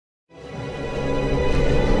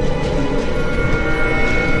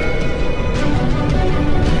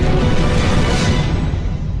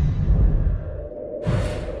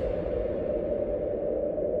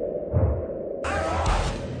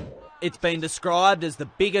It's been described as the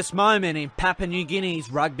biggest moment in Papua New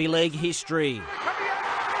Guinea's rugby league history.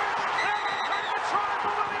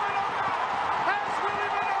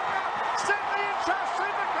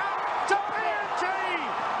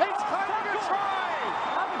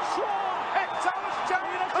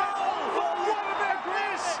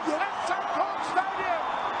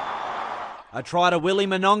 A try to Willie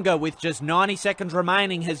Mononga with just 90 seconds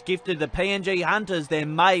remaining has gifted the PNG Hunters their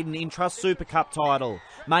maiden Intrust Super Cup title,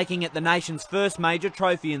 making it the nation's first major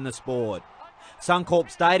trophy in the sport.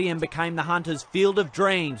 Suncorp Stadium became the Hunters' field of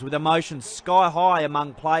dreams, with emotions sky high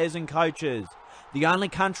among players and coaches. The only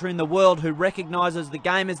country in the world who recognises the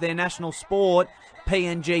game as their national sport,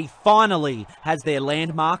 PNG finally has their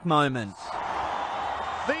landmark moment.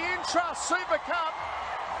 The Intrust Super Cup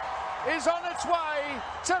is on its way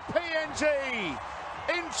to PNG.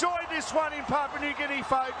 Enjoy this one in Papua New Guinea,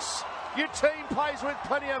 folks. Your team plays with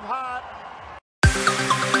plenty of heart.